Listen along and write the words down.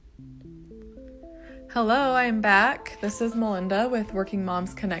Hello, I'm back. This is Melinda with Working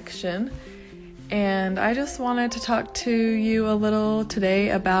Moms Connection, and I just wanted to talk to you a little today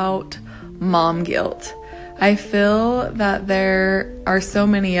about mom guilt. I feel that there are so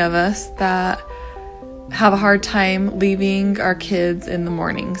many of us that have a hard time leaving our kids in the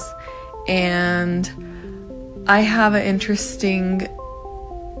mornings, and I have an interesting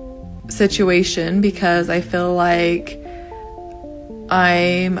situation because I feel like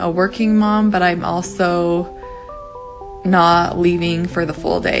I'm a working mom, but I'm also not leaving for the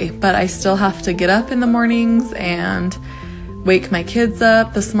full day. But I still have to get up in the mornings and wake my kids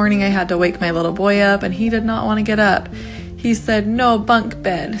up. This morning I had to wake my little boy up and he did not want to get up. He said, "No, bunk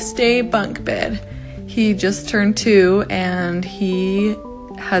bed, stay bunk bed." He just turned 2 and he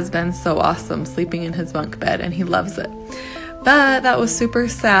has been so awesome sleeping in his bunk bed and he loves it. But that was super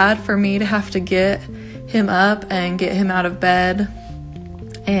sad for me to have to get him up and get him out of bed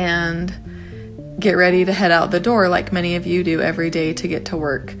and get ready to head out the door like many of you do every day to get to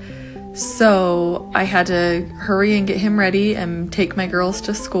work. So I had to hurry and get him ready and take my girls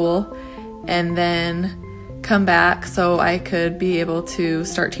to school and then come back so I could be able to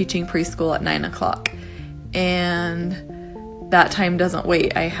start teaching preschool at 9 o'clock. And that time doesn't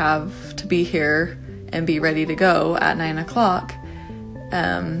wait. I have to be here and be ready to go at 9 o'clock.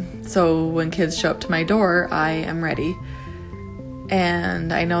 So when kids show up to my door, I am ready.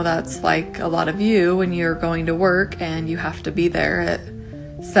 And I know that's like a lot of you when you're going to work and you have to be there at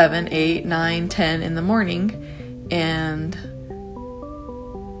 7, 8, 9, 10 in the morning. And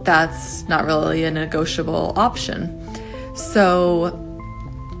that's not really a negotiable option. So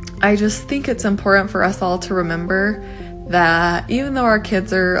I just think it's important for us all to remember that even though our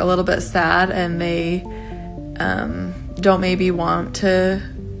kids are a little bit sad and they don't maybe want to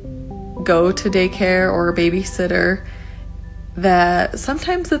go to daycare or babysitter, that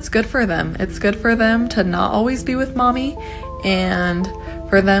sometimes it's good for them. It's good for them to not always be with mommy and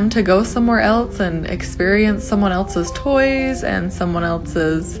for them to go somewhere else and experience someone else's toys and someone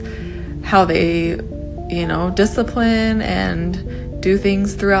else's how they, discipline and do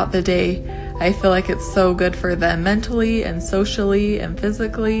things throughout the day. I feel like it's so good for them mentally and socially and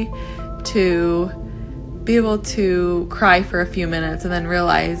physically to be able to cry for a few minutes and then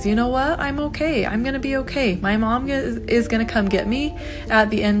realize, you know what, I'm okay. I'm going to be okay. My mom is going to come get me at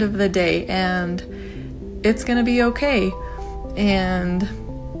the end of the day and it's going to be okay. And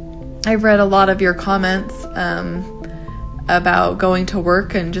I've read a lot of your comments about going to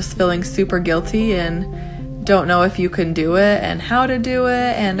work and just feeling super guilty and don't know if you can do it and how to do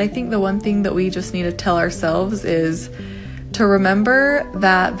it. And I think the one thing that we just need to tell ourselves is to remember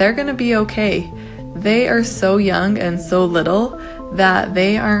that they're going to be okay. They are so young and so little that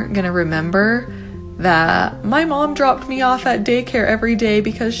they aren't going to remember that my mom dropped me off at daycare every day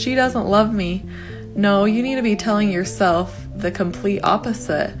because she doesn't love me. No, you need to be telling yourself the complete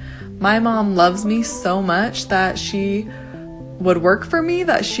opposite. My mom loves me so much that she would work for me,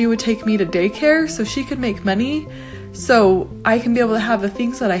 that she would take me to daycare so she could make money so I can be able to have the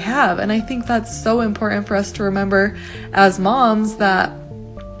things that I have. And I think that's so important for us to remember as moms, that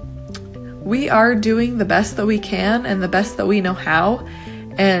we are doing the best that we can and the best that we know how.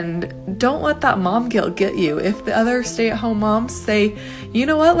 And don't let that mom guilt get you. If the other stay-at-home moms say, you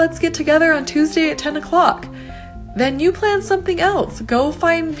know what, let's get together on Tuesday at 10 o'clock, then you plan something else. Go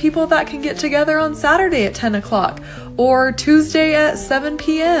find people that can get together on Saturday at 10 o'clock or Tuesday at 7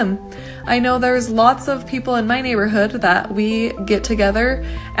 p.m. I know there's lots of people in my neighborhood that we get together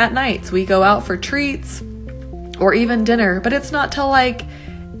at nights. We go out for treats or even dinner, but it's not till like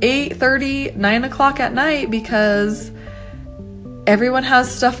 8:30, 9 o'clock at night because everyone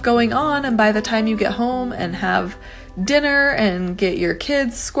has stuff going on, and by the time you get home and have dinner and get your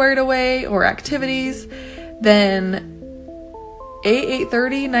kids squared away or activities, then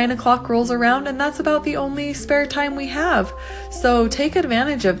 8:30, 9 o'clock rolls around, and that's about the only spare time we have. So take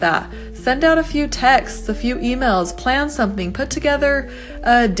advantage of that. Send out a few texts, a few emails, plan something, put together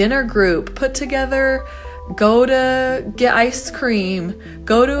a dinner group, go to get ice cream,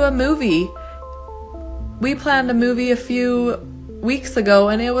 go to a movie. We planned a movie a few weeks ago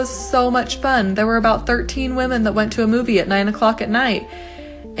and it was so much fun. There were about 13 women that went to a movie at 9 o'clock at night.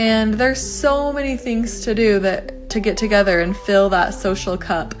 And there's so many things to do to get together and fill that social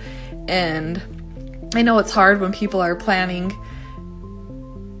cup. And I know it's hard when people are planning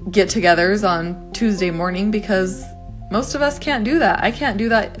get-togethers on Tuesday morning because most of us can't do that. I can't do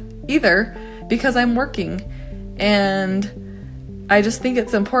that either because I'm working. And I just think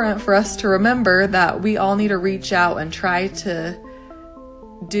it's important for us to remember that we all need to reach out and try to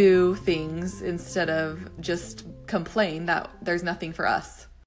do things instead of just complain that there's nothing for us.